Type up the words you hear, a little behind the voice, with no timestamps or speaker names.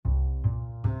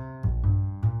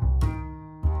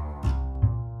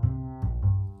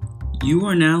You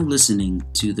are now listening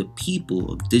to The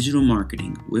People of Digital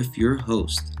Marketing with your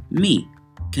host, me,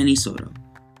 Kenny Soto.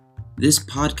 This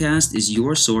podcast is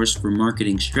your source for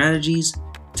marketing strategies,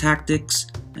 tactics,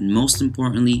 and most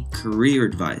importantly, career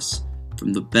advice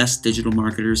from the best digital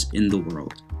marketers in the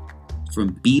world.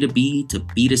 From B2B to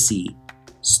B2C,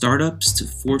 startups to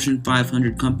Fortune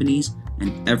 500 companies,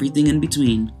 and everything in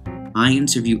between, I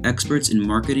interview experts in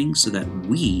marketing so that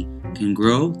we can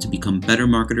grow to become better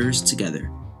marketers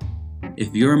together.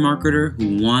 If you're a marketer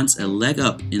who wants a leg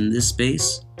up in this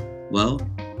space, well,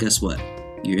 guess what?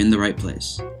 You're in the right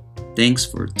place. Thanks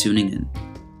for tuning in.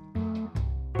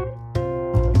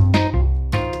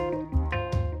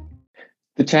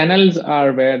 The channels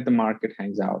are where the market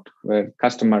hangs out, where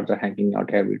customers are hanging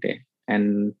out every day.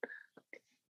 And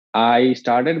I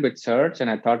started with search and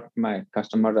I thought my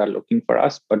customers are looking for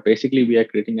us, but basically we are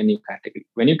creating a new category.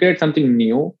 When you create something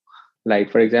new,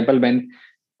 like for example, when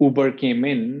Uber came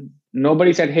in,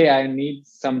 nobody said, hey, I need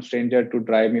some stranger to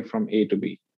drive me from A to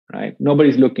B, right?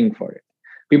 Nobody's looking for it.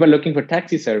 People are looking for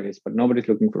taxi service, but nobody's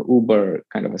looking for Uber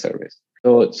kind of a service.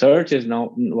 So search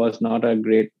was not a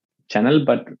great channel,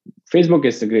 but Facebook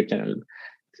is a great channel.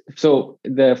 So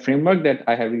the framework that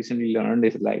I have recently learned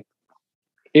is like,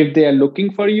 if they are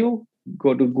looking for you,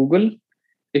 go to Google.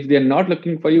 If they're not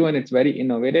looking for you and it's very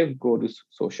innovative, go to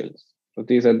socials. So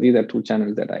these are two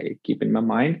channels that I keep in my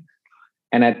mind.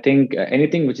 And I think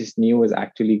anything which is new is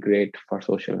actually great for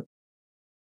social.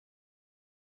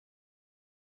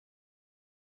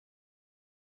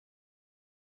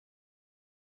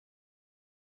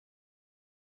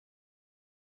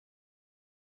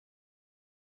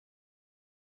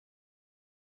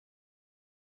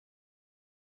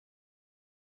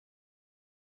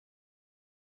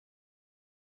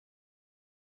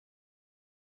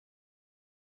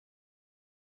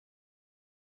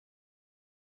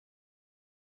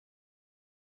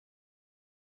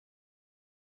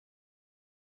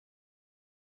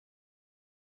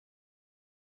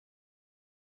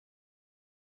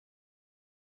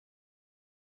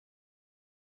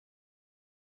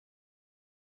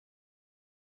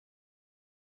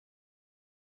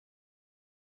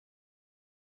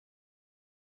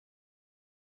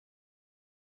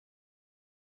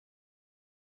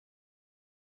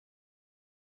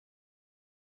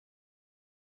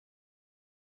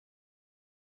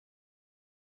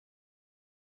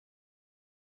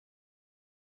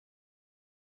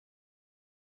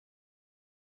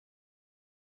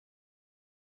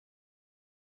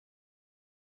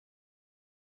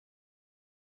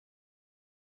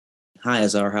 Hi,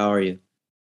 Aazar. How are you?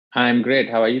 I'm great.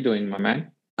 How are you doing, my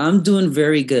man? I'm doing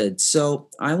very good. So,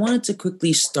 I wanted to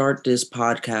quickly start this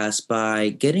podcast by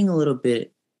getting a little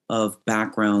bit of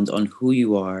background on who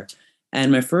you are.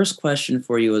 And my first question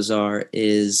for you, Aazar,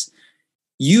 is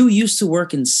you used to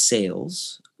work in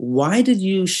sales. Why did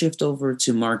you shift over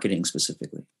to marketing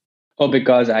specifically? Oh,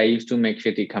 because I used to make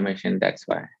shitty commission. That's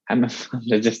why. I'm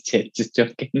just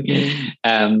joking.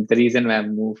 The reason why I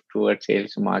moved towards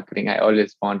sales to marketing, I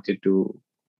always wanted to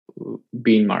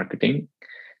be in marketing,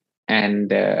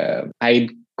 and I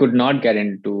could not get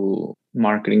into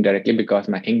marketing directly because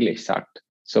my English sucked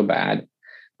so bad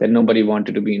that nobody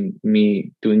wanted to be in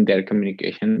me doing their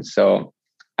communication. So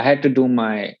I had to do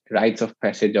my rites of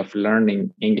passage of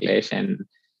learning English and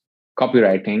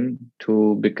copywriting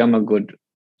to become a good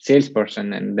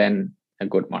salesperson and then a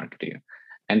good marketer.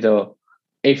 And so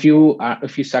if you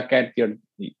suck at your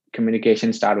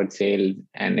communication, start with sales.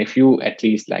 And if you at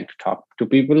least like to talk to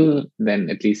people,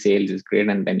 then at least sales is great.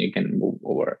 And then you can move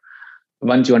over.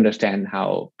 Once you understand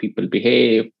how people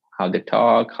behave, how they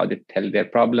talk, how they tell their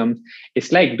problems,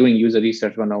 it's like doing user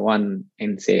research 101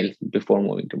 in sales before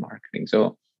moving to marketing.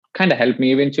 So kind of helped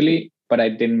me eventually, but I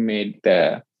didn't make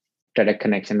the direct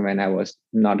connection when I was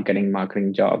not getting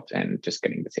marketing jobs and just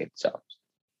getting the sales jobs.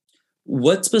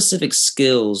 What specific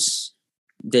skills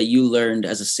that you learned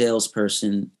as a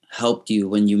salesperson helped you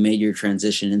when you made your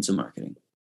transition into marketing?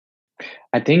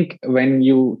 I think when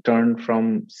you turn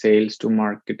from sales to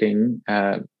marketing,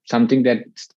 something that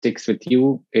sticks with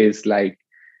you is like,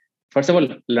 first of all,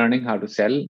 learning how to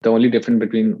sell. The only difference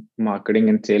between marketing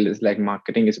and sales is like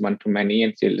marketing is one to many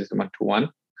and sales is one to one.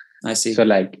 I see. So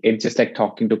like it's just like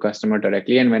talking to customer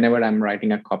directly. And whenever I'm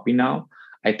writing a copy now,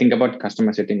 I think about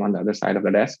customer sitting on the other side of the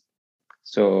desk.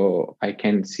 So I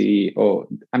can see, oh,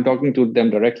 I'm talking to them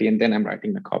directly and then I'm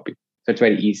writing a copy. So it's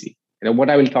very easy.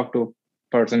 What I will talk to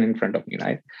a person in front of me,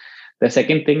 right? The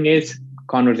second thing is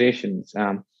conversations.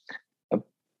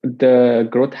 The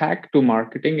growth hack to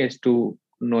marketing is to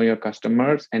know your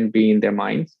customers and be in their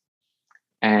minds.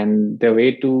 And the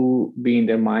way to be in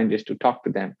their mind is to talk to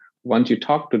them. once you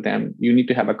talk to them, you need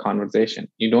to have a conversation.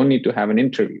 You don't need to have an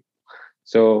interview.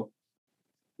 So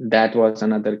that was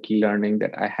another key learning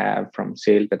that I have from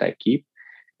sales that I keep.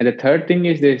 And the third thing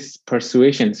is this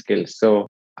persuasion skills. So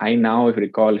I now, if you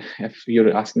recall, if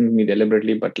you're asking me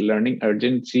deliberately, but learning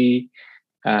urgency,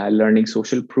 learning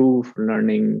social proof,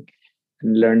 learning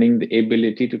the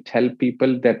ability to tell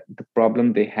people that the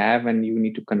problem they have and you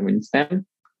need to convince them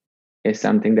is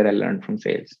something that I learned from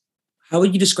sales. How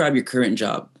would you describe your current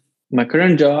job? My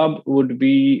current job would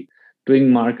be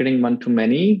doing marketing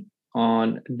one-to-many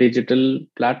on digital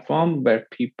platform where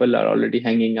people are already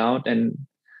hanging out and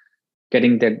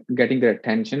getting their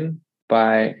attention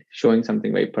by showing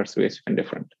something very persuasive and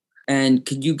different. And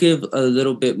could you give a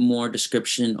little bit more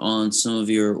description on some of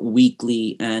your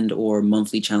weekly and or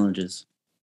monthly challenges?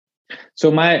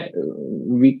 So my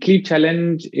weekly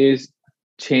challenge is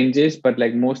changes, but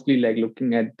like mostly like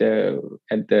looking at the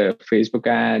Facebook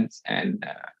ads and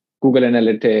Google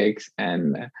Analytics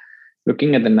and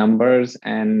looking at the numbers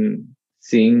and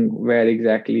seeing where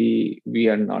exactly we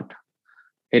are not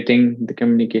hitting the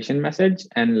communication message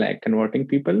and like converting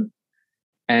people.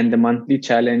 And the monthly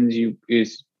challenge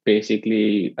is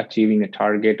basically achieving a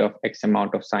target of X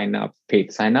amount of paid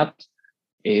signups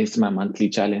is my monthly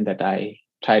challenge that I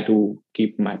try to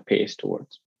keep my pace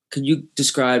towards. Could you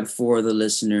describe for the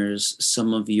listeners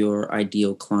some of your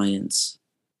ideal clients?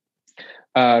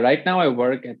 Right now, I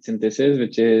work at Synthesis,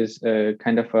 which is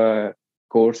kind of a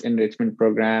course enrichment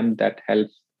program that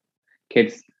helps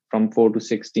kids from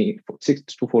 6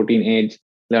 to 14 age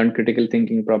learn critical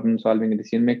thinking, problem solving, and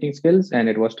decision making skills. And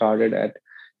it was started at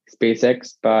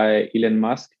SpaceX by Elon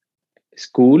Musk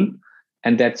school,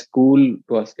 and that school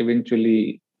was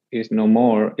eventually no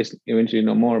more.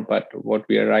 But what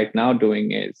we are right now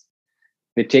doing is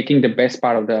we're taking the best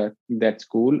part of that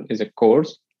school is a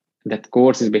course. That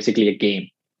course is basically a game.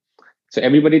 So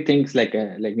everybody thinks like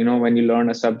when you learn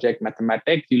a subject,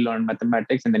 mathematics, you learn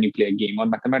mathematics and then you play a game on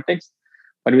mathematics.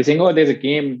 But we're saying, oh, there's a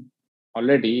game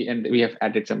already, and we have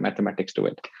added some mathematics to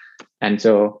it. And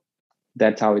so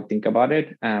that's how we think about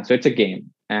it. So it's a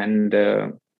game, and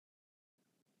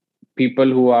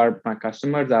people who are my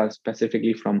customers are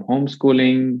specifically from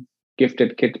homeschooling,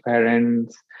 gifted kid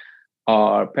parents,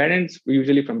 or parents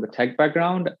usually from the tech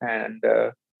background, and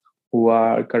who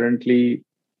are currently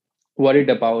worried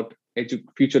about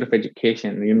future of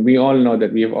education. We all know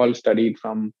that we have all studied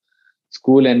from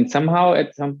school, and somehow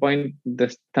at some point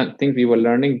the things we were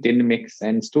learning didn't make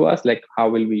sense to us. Like, how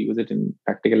will we use it in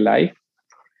practical life?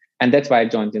 And that's why I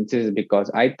joined Synthesis,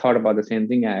 because I thought about the same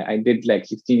thing. I did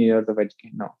like 18 years of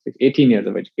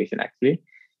education actually.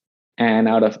 And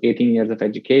out of 18 years of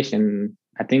education,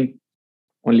 I think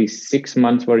only 6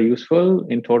 months were useful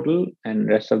in total, and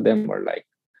rest of them were like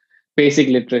basic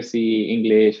literacy,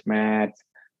 English, math,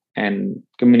 and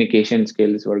communication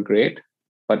skills were great.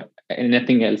 But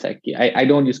nothing else. I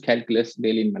don't use calculus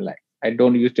daily in my life. I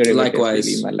don't use derivatives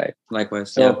daily in my life.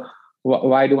 Likewise. So yeah.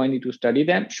 Why do I need to study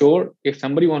them? Sure, if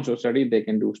somebody wants to study, they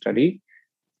can do study.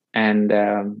 And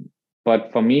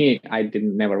but for me, I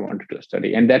never wanted to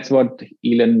study. And that's what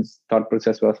Elon's thought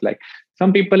process was like.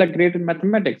 Some people are great at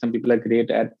mathematics. Some people are great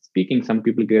at speaking. Some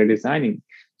people are great at designing.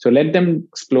 So let them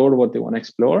explore what they want to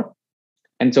explore.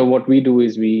 And so what we do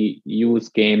is we use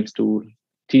games to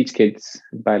teach kids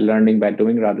by learning by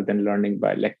doing rather than learning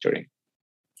by lecturing.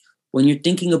 When you're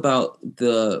thinking about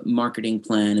the marketing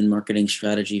plan and marketing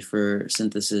strategy for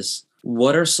Synthesis,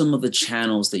 what are some of the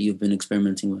channels that you've been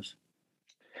experimenting with?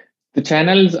 The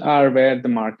channels are where the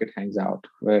market hangs out,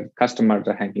 where customers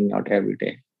are hanging out every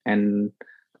day. And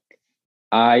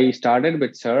I started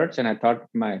with search, and I thought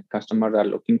my customers are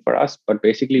looking for us, but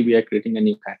basically we are creating a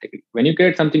new category. When you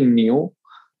create something new,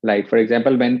 like for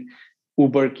example, when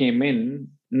Uber came in,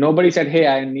 nobody said, hey,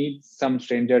 I need some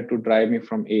stranger to drive me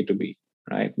from A to B,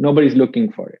 right? Nobody's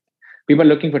looking for it. People are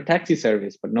looking for taxi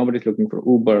service, but nobody's looking for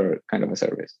Uber kind of a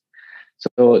service.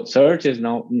 So search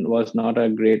was not a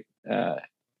great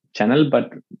channel,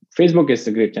 but Facebook is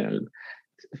a great channel.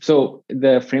 So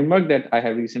the framework that I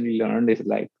have recently learned is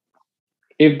like,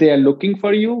 if they are looking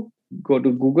for you, go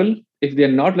to Google. If they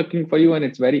are not looking for you and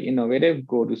it's very innovative,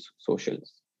 go to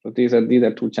socials. So these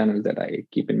are two channels that I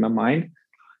keep in my mind.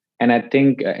 And I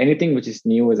think anything which is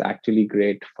new is actually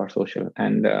great for social.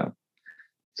 And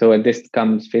so this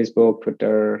comes Facebook,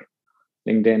 Twitter,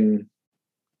 LinkedIn.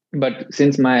 But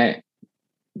since my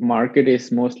market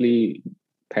is mostly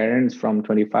parents from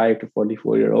 25 to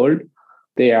 44-year-old,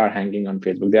 they are hanging on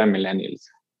Facebook. They are millennials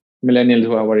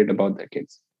who are worried about their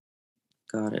kids.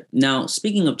 Got it. Now,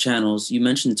 speaking of channels, you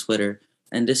mentioned Twitter,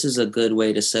 and this is a good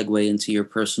way to segue into your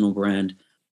personal brand.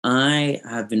 I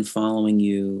have been following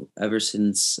you ever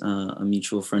since a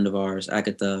mutual friend of ours,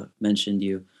 Agatha, mentioned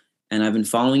you. And I've been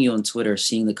following you on Twitter,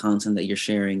 seeing the content that you're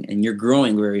sharing, and you're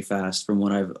growing very fast from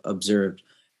what I've observed.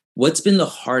 What's been the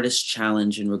hardest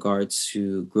challenge in regards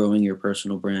to growing your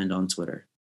personal brand on Twitter?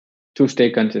 To stay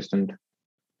consistent.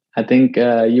 I think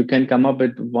you can come up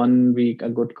with 1 week a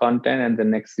good content and the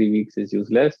next 3 weeks is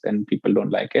useless and people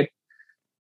don't like it.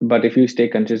 But if you stay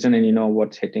consistent and you know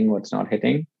what's hitting, what's not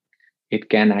hitting, it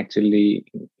can actually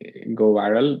go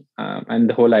viral. And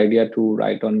the whole idea to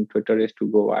write on Twitter is to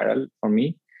go viral for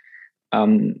me.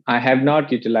 I have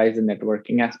not utilized the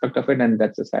networking aspect of it, and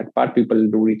that's the sad part. People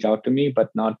do reach out to me, but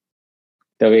not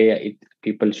the way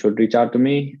people should reach out to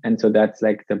me. And so that's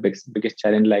like the biggest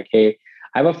challenge. Like, hey,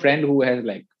 I have a friend who has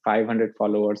like 500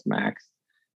 followers max,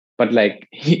 but like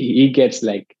he gets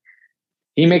like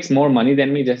he makes more money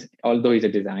than me, just although he's a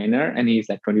designer and he's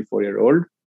like 24-year-old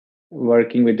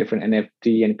working with different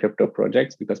NFT and crypto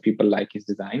projects because people like his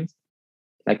designs.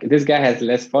 Like this guy has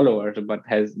less followers but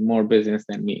has more business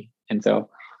than me. And so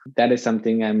that is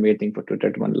something I'm waiting for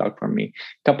Twitter to unlock for me.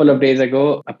 A couple of days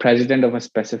ago, a president of a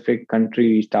specific country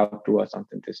reached out to us on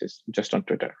synthesis just on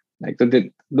Twitter. Like so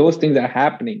those things are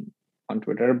happening on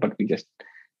Twitter, but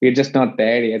we're just not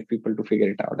there yet, people to figure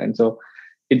it out. And so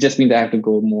it just means I have to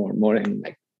go more and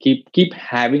like keep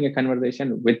having a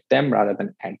conversation with them rather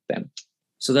than at them.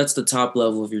 So that's the top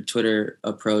level of your Twitter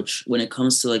approach. When it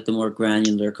comes to like the more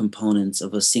granular components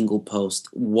of a single post,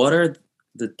 what are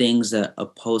the things that a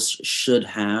post should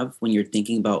have when you're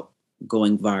thinking about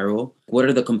going viral? What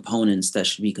are the components that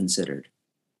should be considered?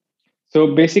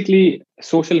 So basically,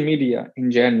 social media in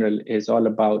general is all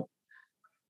about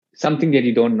something that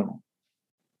you don't know.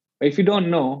 If you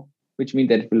don't know, which means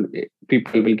that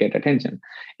people will get attention.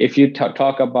 If you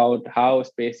talk about how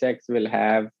SpaceX will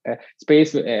have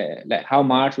like how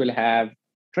Mars will have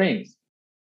trains,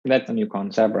 that's a new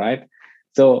concept, right?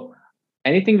 So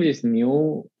anything which is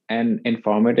new and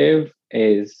informative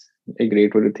is a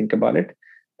great way to think about it.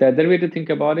 The other way to think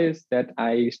about it is that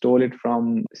I stole it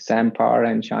from Sam Parr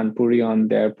and Shan Puri on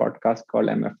their podcast called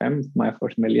MFM, My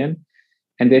First Million.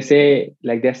 And they say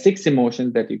like there are 6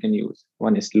 emotions that you can use.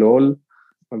 One is LOL,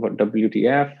 about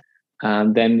WTF.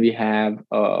 Then we have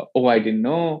oh, I didn't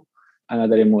know.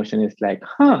 Another emotion is like,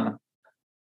 huh,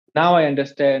 now I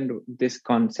understand this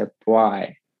concept,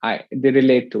 why they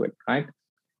relate to it, right?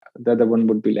 The other one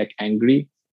would be like angry,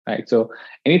 right? So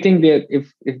anything there,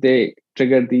 if they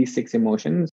trigger these 6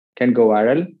 emotions, can go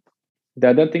viral.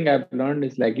 The other thing I've learned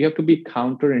is like you have to be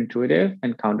counterintuitive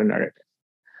and counter narrative.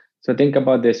 So think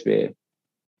about this way: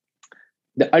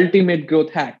 the ultimate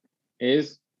growth hack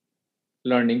is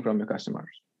learning from your customers,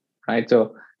 right?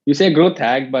 So you say growth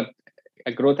hack, but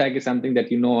a growth hack is something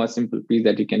that you know a simple piece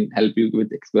that you can help you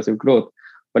with explosive growth.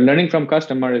 But learning from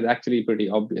customer is actually pretty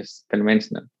obvious,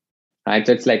 conventional, right?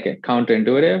 So it's like a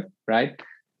counterintuitive, right?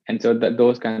 And so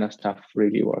those kind of stuff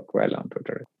really work well on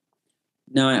Twitter.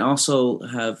 Now, I also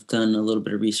have done a little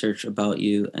bit of research about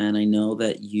you, and I know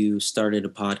that you started a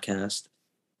podcast.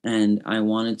 And I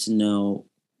wanted to know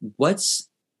what's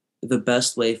the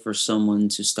best way for someone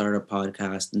to start a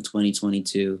podcast in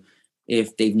 2022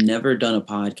 if they've never done a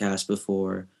podcast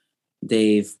before.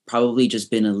 They've probably just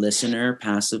been a listener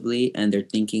passively and they're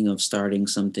thinking of starting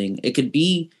something. It could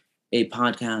be a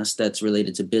podcast that's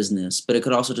related to business, but it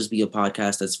could also just be a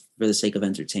podcast that's for the sake of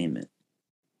entertainment.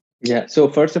 Yeah. So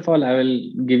first of all, I will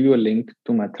give you a link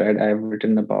to my thread. I have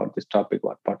written about this topic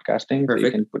about podcasting. Perfect. So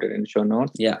you can put it in show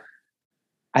notes. Yeah.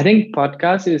 I think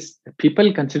podcast is,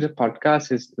 people consider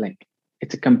podcast is like,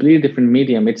 it's a completely different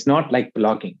medium. It's not like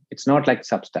blogging. It's not like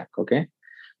Substack. Okay.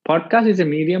 Podcast is a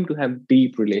medium to have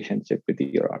deep relationship with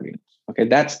your audience. Okay.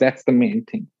 That's the main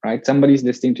thing, right? Somebody's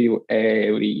listening to you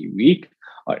every week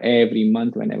or every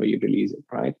month whenever you release it,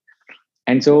 right?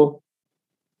 And so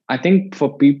I think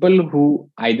for people who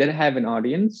either have an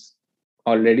audience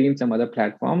already in some other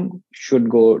platform should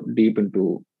go deep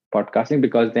into podcasting,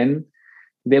 because then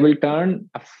they will turn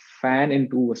a fan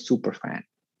into a super fan.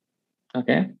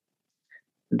 Okay.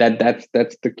 That's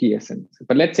the key essence.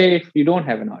 But let's say if you don't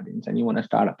have an audience and you want to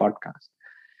start a podcast.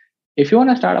 If you want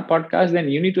to start a podcast, then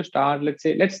you need to start,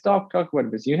 let's talk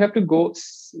about this. You have to go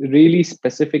really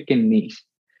specific and niche.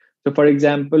 So for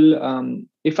example,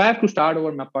 if I have to start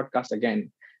over my podcast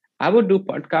again, I would do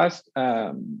podcast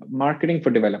marketing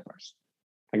for developers.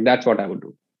 Like that's what I would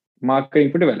do.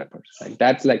 Marketing for developers. Like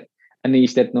that's like a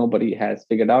niche that nobody has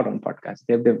figured out on podcasts.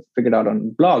 They've figured out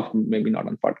on blogs, maybe not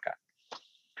on podcasts.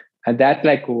 And that's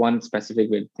like one specific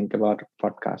way to think about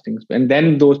podcasting. And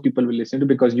then those people will listen to,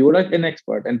 because you're like an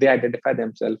expert and they identify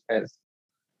themselves as,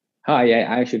 hi,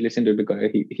 I should listen to it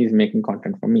because he's making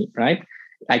content for me, right?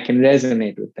 I can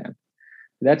resonate with them.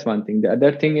 That's one thing. The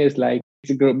other thing is like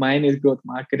mine is growth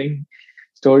marketing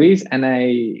stories, and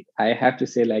I have to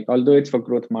say, like, although it's for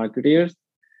growth marketers,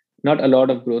 not a lot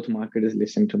of growth marketers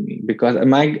listen to me, because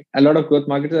a lot of growth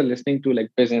marketers are listening to like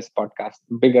business podcasts,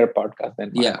 bigger podcasts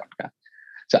than my podcast.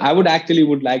 So I would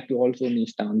like to also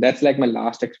niche down. That's like my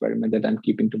last experiment that I'm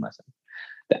keeping to myself.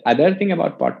 The other thing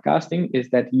about podcasting is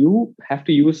that you have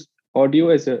to use audio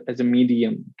as a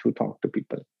medium to talk to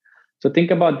people. So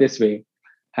think about this way.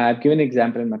 I've given an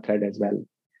example in my thread as well.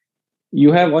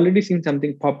 You have already seen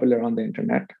something popular on the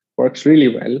internet, works really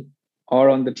well, or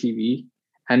on the TV,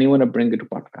 and you want to bring it to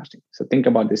podcasting. So think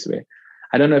about this way.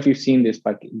 I don't know if you've seen this,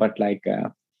 but like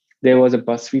there was a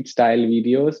BuzzFeed style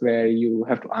videos where you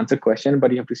have to answer question,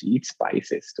 but you have to eat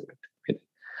spices to it.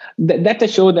 That's a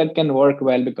show that can work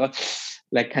well because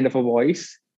like kind of a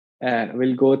voice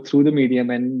will go through the medium,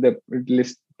 and the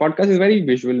list podcast is very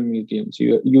visual medium.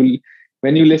 So you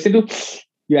when you listen to,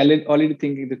 you already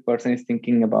thinking this person is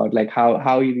thinking about like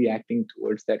how he reacting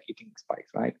towards that eating spice,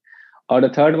 right? Or the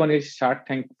third one is Shark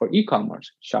Tank for e-commerce,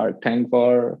 Shark Tank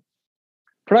for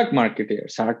product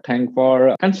marketers, Shark Tank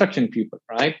for construction people,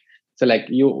 right? So like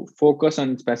you focus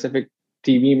on specific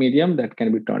TV medium that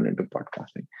can be turned into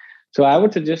podcasting. So I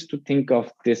would suggest to think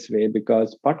of this way,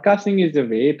 because podcasting is a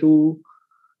way to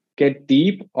get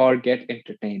deep or get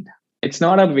entertained. It's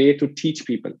not a way to teach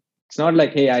people. It's not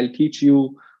like, hey, I'll teach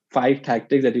you 5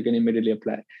 tactics that you can immediately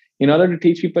apply. In order to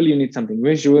teach people, you need something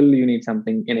visual, you need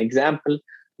something, an example.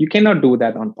 You cannot do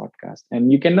that on podcast,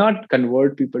 and you cannot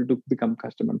convert people to become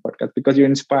customer on podcast because you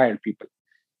inspired people,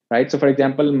 right? So for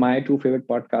example, my 2 favorite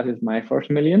podcasts is My First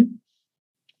Million,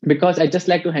 because I just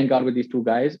like to hang out with these 2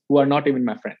 guys who are not even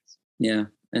my friends. Yeah.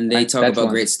 And they talk about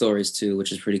great stories too,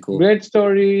 which is pretty cool. Great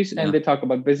stories. And they talk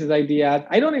about business ideas.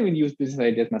 I don't even use business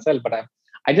ideas myself, but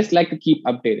I just like to keep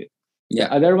updated. Yeah.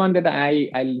 The other one that I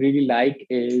really like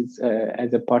is,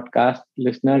 as a podcast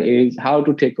listener, is How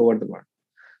to Take Over the World.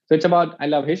 So it's about, I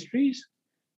love histories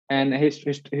and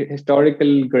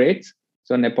historical greats.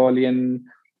 So Napoleon,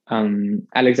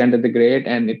 Alexander the Great,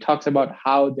 and it talks about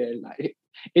how their life,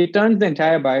 it turns the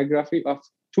entire biography of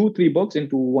 2-3 books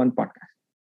into one podcast.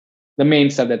 The main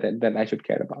stuff that I should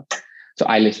care about. So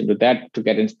I listen to that to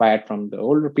get inspired from the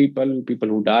older people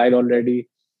who died already.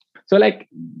 So like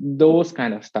those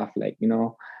kind of stuff, like, you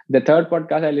know, the third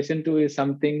podcast I listen to is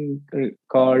something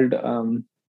called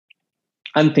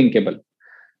Unthinkable.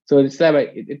 So it's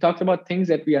like, it talks about things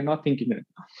that we are not thinking right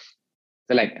now.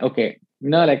 So like, okay,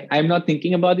 no, like I'm not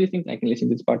thinking about these things, I can listen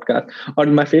to this podcast. Or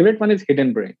my favorite one is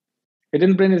Hidden Brain.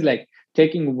 Hidden Brain is like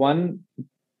taking one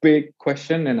big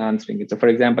question and answering it. So for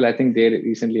example, I think they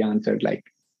recently answered like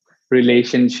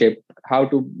relationship, how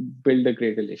to build a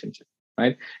great relationship,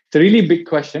 right? It's a really big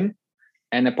question,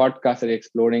 and a podcast are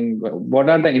exploring what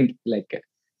are the like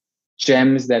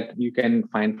gems that you can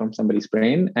find from somebody's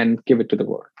brain and give it to the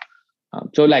world.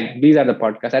 So like these are the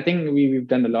podcasts. I think we've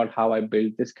done a lot how I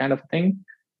build this kind of thing.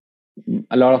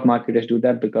 A lot of marketers do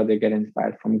that because they get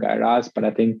inspired from Guy Raz, but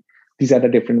I think these are the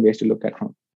different ways to look at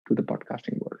to the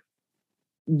podcasting world.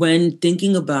 When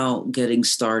thinking about getting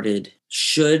started,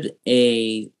 should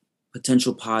a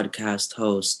potential podcast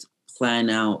host plan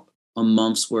out a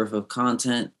month's worth of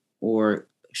content, or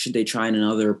should they try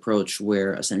another approach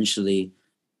where essentially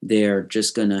they're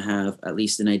just going to have at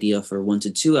least an idea for 1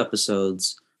 to 2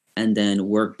 episodes and then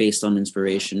work based on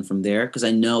inspiration from there? Because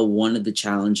I know one of the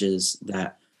challenges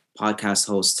that podcast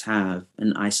hosts have,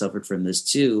 and I suffered from this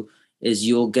too, is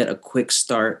you'll get a quick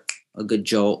start, a good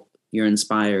jolt, you're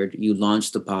inspired, you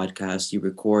launch the podcast, you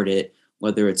record it,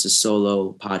 whether it's a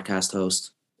solo podcast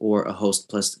host or a host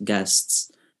plus guests.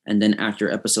 And then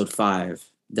after episode 5,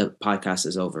 the podcast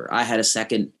is over. I had a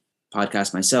second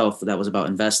podcast myself that was about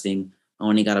investing. I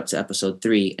only got up to episode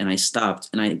 3 and I stopped.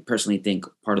 And I personally think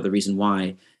part of the reason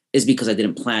why is because I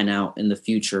didn't plan out in the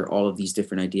future all of these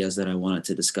different ideas that I wanted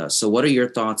to discuss. So what are your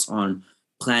thoughts on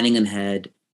planning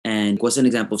ahead? And what's an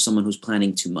example of someone who's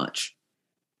planning too much?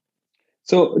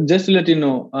 So just to let you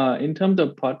know, in terms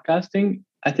of podcasting,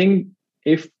 I think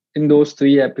if in those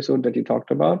 3 episodes that you talked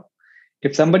about,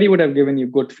 if somebody would have given you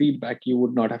good feedback, you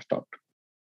would not have stopped.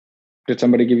 Did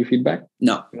somebody give you feedback?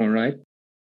 No. All right.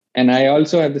 And I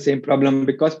also have the same problem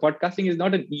because podcasting is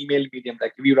not an email medium.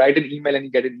 Like if you write an email and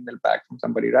you get an email back from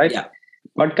somebody, right? Yeah.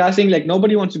 Podcasting, like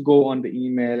nobody wants to go on the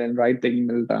email and write the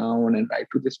email down and write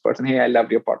to this person, hey, I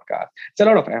loved your podcast. It's a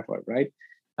lot of effort, right?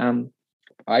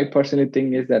 I personally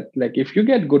think is that like if you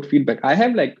get good feedback, I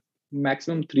have like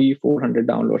maximum 300-400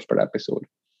 downloads per episode,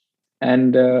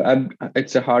 and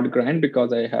it's a hard grind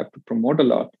because I have to promote a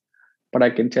lot. But I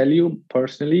can tell you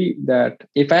personally that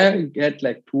if I get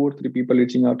like 2 or 3 people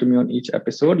reaching out to me on each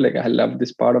episode, like I love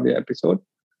this part of the episode,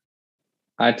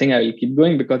 I think I will keep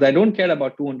going, because I don't care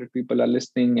about 200 people are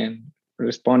listening and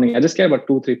responding. I just care about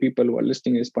 2 3 people who are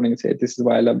listening, responding, and say, this is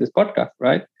why I love this podcast,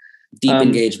 right? Deep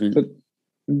engagement. So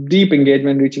deep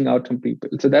engagement, reaching out to people.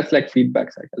 So that's like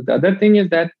feedback cycle. The other thing is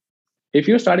that if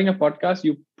you're starting a podcast,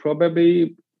 you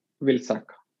probably will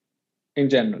suck in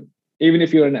general, even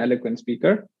if you're an eloquent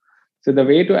speaker. So the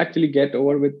way to actually get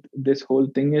over with this whole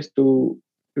thing is to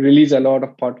release a lot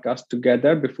of podcasts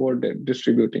together before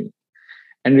distributing,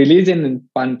 and release in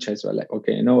punch as well. Like,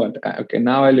 okay, you know what? Okay,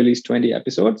 now I'll release 20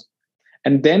 episodes,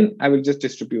 and then I will just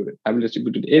distribute it. I will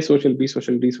distribute it A social, B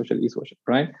social, D social, E social,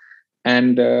 right?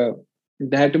 And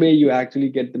that way you actually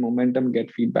get the momentum,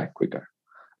 get feedback quicker.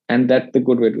 And that's the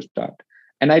good way to start.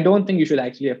 And I don't think you should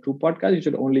actually have 2 podcasts. You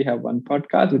should only have one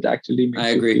podcast, which actually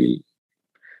makes you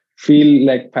feel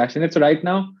like passionate. So right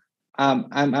now,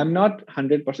 I'm not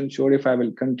 100% sure if I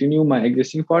will continue my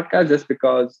existing podcast, just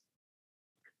because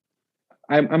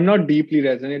I'm not deeply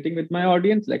resonating with my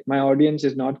audience. Like, my audience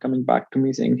is not coming back to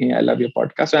me saying, "Hey, I love your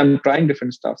podcast." So I'm trying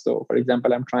different stuff. So, for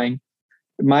example,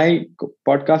 my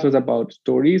podcast was about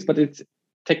stories, but it's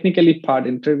technically part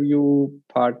interview,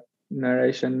 part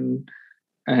narration,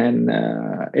 and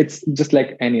it's just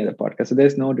like any other podcast. So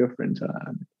there's no difference.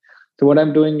 So what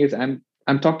I'm doing is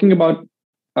I'm talking about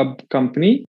a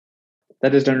company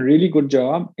that has done a really good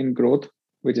job in growth,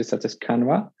 which is such as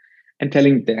Canva, and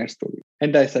telling their story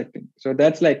and dissecting. So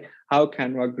that's like how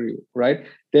Canva grew, right?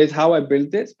 There's how I built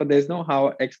this, but there's no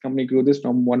how X company grew this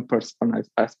from one person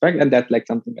aspect. And that's like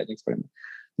something like an experiment.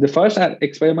 The first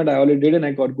experiment I already did and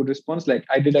I got good response. Like,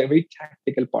 I did a very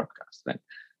tactical podcast, like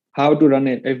how to run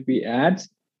FB ads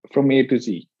from A to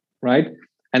Z, right?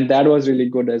 And that was really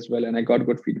good as well. And I got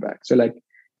good feedback. So like,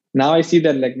 now I see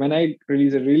that like when I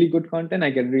release a really good content, I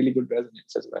get really good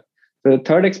resonance as well. So the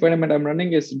third experiment I'm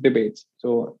running is debates.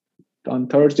 So on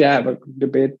Thursday, I have a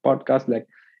debate podcast, like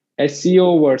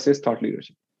SEO versus thought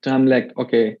leadership. So I'm like,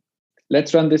 okay,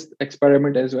 let's run this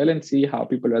experiment as well and see how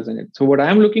people resonate. So what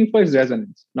I'm looking for is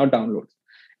resonance, not downloads.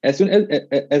 As soon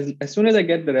as I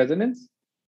get the resonance,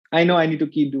 I know I need to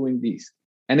keep doing these.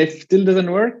 And if it still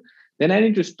doesn't work, then I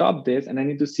need to stop this and I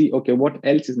need to see, okay, what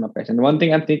else is my passion? One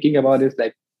thing I'm thinking about is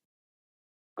like,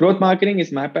 growth marketing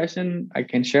is my passion. I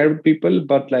can share with people,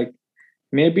 but like,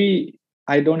 maybe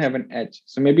I don't have an edge.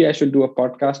 So maybe I should do a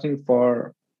podcasting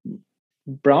for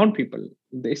brown people,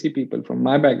 Desi people from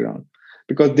my background,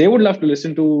 because they would love to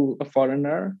listen to a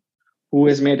foreigner who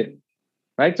has made it,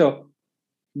 right? So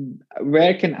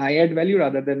where can I add value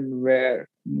rather than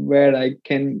where I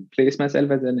can place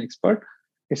myself as an expert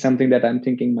is something that I'm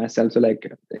thinking myself. So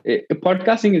like,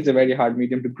 podcasting is a very hard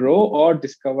medium to grow or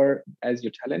discover as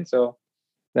your talent. So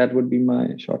that would be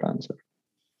my short answer.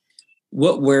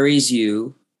 What worries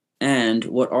you and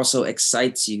what also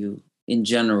excites you in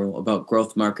general about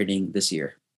growth marketing this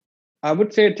year? I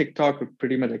would say TikTok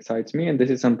pretty much excites me. And this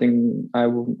is something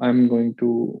I'm going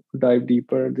to dive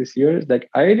deeper this year. Like,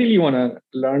 I really want to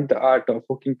learn the art of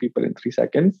hooking people in 3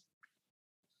 seconds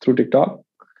through TikTok.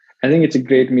 I think it's a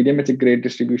great medium. It's a great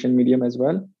distribution medium as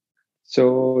well.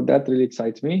 So that really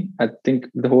excites me. I think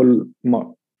the whole,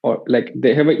 or like,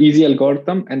 they have an easy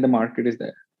algorithm and the market is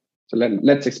there. So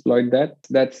let's exploit that.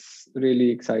 That's really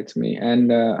excites me.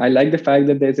 And I like the fact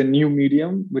that there's a new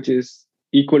medium, which is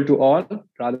equal to all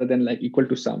rather than like equal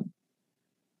to some,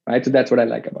 right? So that's what I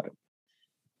like about it.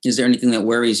 Is there anything that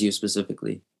worries you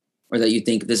specifically, or that you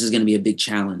think this is going to be a big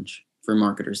challenge for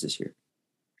marketers this year?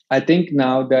 I think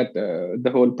now that the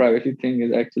whole privacy thing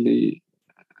is actually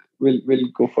will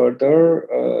go further,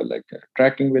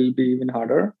 tracking will be even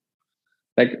harder.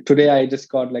 Like today, I just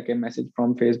got like a message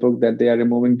from Facebook that they are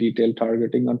removing detailed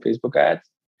targeting on Facebook ads,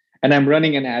 and I'm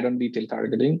running an ad on detailed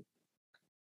targeting.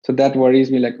 So that worries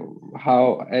me, like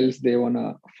how else they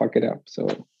wanna fuck it up.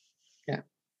 So yeah.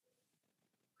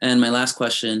 And my last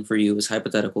question for you is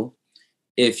hypothetical.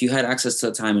 If you had access to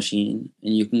a time machine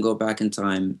and you can go back in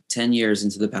time 10 years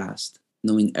into the past,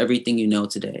 knowing everything you know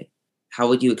today, how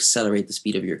would you accelerate the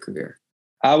speed of your career?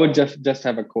 I would just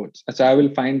have a coach. So I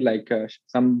will find like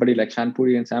somebody like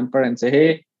Shanpuri and Sampar and say,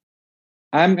 hey,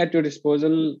 I'm at your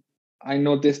disposal. I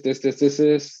know this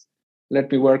is.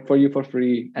 Let me work for you for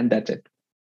free, and that's it.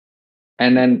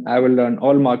 And then I will learn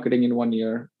all marketing in 1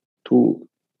 year to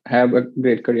have a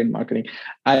great career in marketing.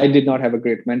 I did not have a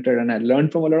great mentor, and I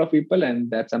learned from a lot of people, and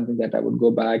that's something that I would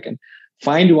go back and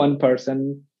find one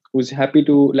person who's happy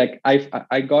to, like,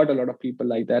 I got a lot of people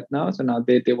like that now. So now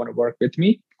they want to work with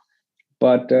me.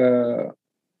 But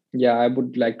yeah, I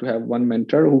would like to have one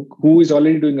mentor who is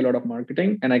already doing a lot of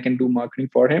marketing, and I can do marketing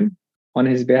for him. on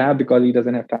his behalf because he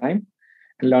doesn't have time,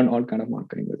 and learn all kind of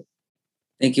marketing with it.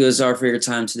 Thank you, Aazar, for your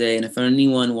time today. And if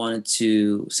anyone wanted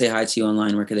to say hi to you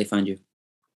online, where can they find you?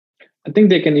 I think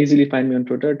they can easily find me on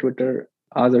Twitter,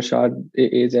 Aazar Shad,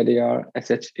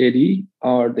 AAZARSHAD,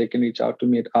 or they can reach out to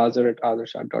me at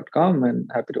aazar@aazarshad.com,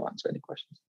 and happy to answer any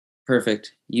questions.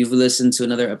 Perfect. You've listened to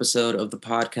another episode of the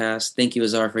podcast. Thank you,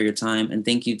 Aazar, for your time. And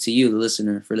thank you to you, the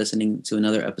listener, for listening to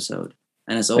another episode.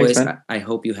 And as always, I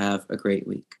hope you have a great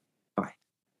week. Bye.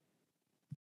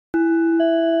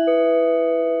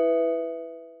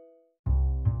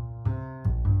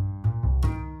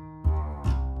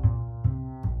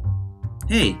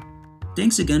 Hey,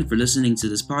 thanks again for listening to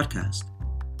this podcast.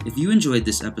 If you enjoyed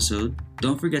this episode,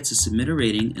 don't forget to submit a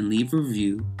rating and leave a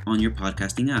review on your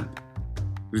podcasting app.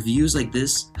 Reviews like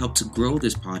this help to grow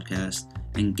this podcast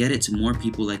and get it to more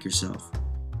people like yourself.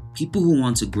 People who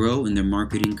want to grow in their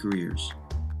marketing careers.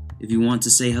 If you want to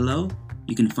say hello,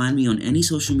 you can find me on any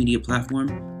social media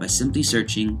platform by simply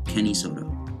searching Kenny Soto.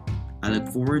 I look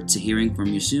forward to hearing from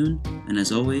you soon, and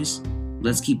as always,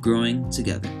 let's keep growing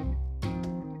together.